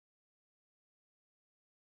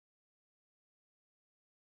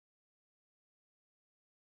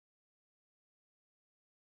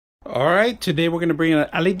All right, today we're going to bring an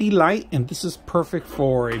LED light, and this is perfect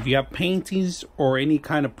for if you have paintings or any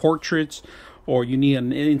kind of portraits, or you need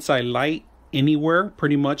an inside light anywhere.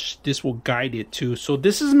 Pretty much this will guide it too. So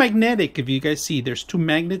this is magnetic. If you guys see, there's two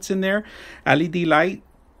magnets in there. LED light,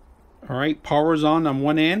 all right, powers on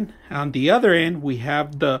one end. On the other end we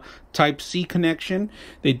have the type C connection.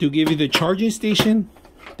 They do give you the charging station,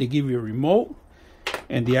 they give you a remote,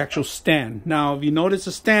 and the actual stand. Now if you notice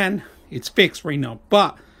the stand, it's fixed right now,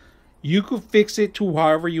 but you could fix it to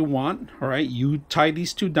however you want. All right, you tie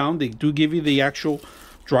these two down. They do give you the actual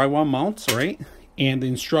drywall mounts, all right, and the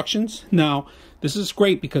instructions. Now this is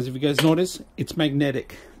great because if you guys notice, it's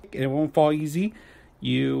magnetic. It won't fall easy.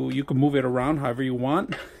 You can move it around however you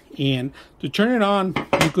want. And to turn it on,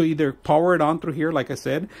 you could either power it on through here, like I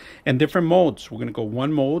said, and different modes. We're gonna go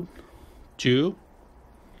one mode, 2,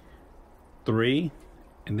 3,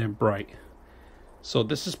 and then bright. So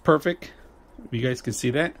this is perfect. You guys can see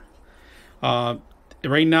that.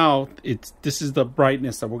 Right now this is the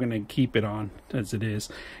brightness that we're going to keep it on as it is,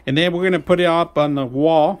 and then we're going to put it up on the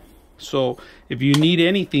wall. So if you need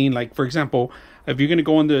anything, like for example, if you're going to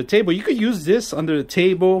go under the table, you could use this under the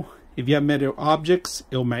table. If you have metal objects,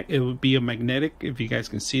 it will be a magnetic, if you guys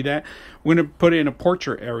can see that. We're going to put it in a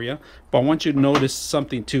portrait area, but I want you to notice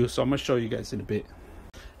something too, so I'm going to show you guys in a bit.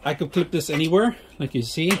 I could clip this anywhere, like you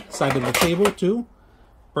see, side of the table too.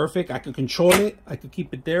 Perfect. I can control it. I could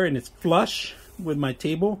keep it there, and it's flush with my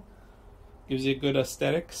table. Gives you good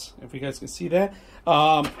aesthetics, if you guys can see that.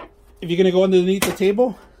 If you're gonna go underneath the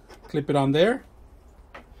table, clip it on there.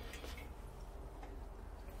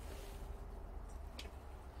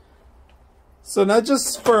 So not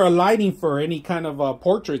just for lighting for any kind of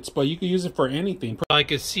portraits, but you can use it for anything. Like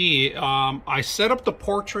you see, I set up the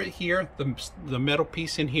portrait here, the metal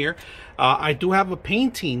piece in here. I do have a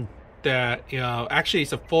painting that actually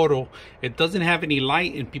it's a photo. It doesn't have any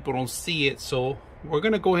light and people don't see it, so we're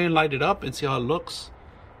gonna go ahead and light it up and see how it looks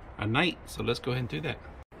at night. So let's go ahead and do that.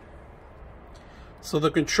 So the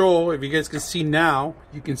control, if you guys can see now,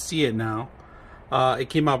 you can see it now. It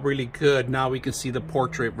came out really good. Now we can see the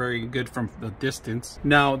portrait very good from the distance.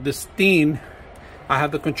 Now this thing, I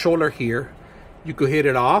have the controller here. You could hit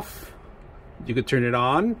it off, you could turn it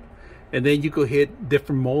on, and then you could hit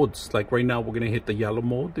different modes. Like right now we're gonna hit the yellow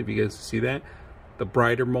mode, if you guys see that, the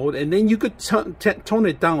brighter mode. And then you could tone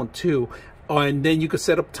it down too. And then you could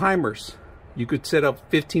set up timers. You could set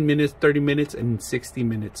up 15 minutes, 30 minutes, and 60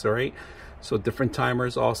 minutes, all right? So different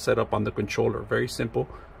timers all set up on the controller. Very simple,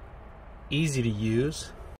 easy to use.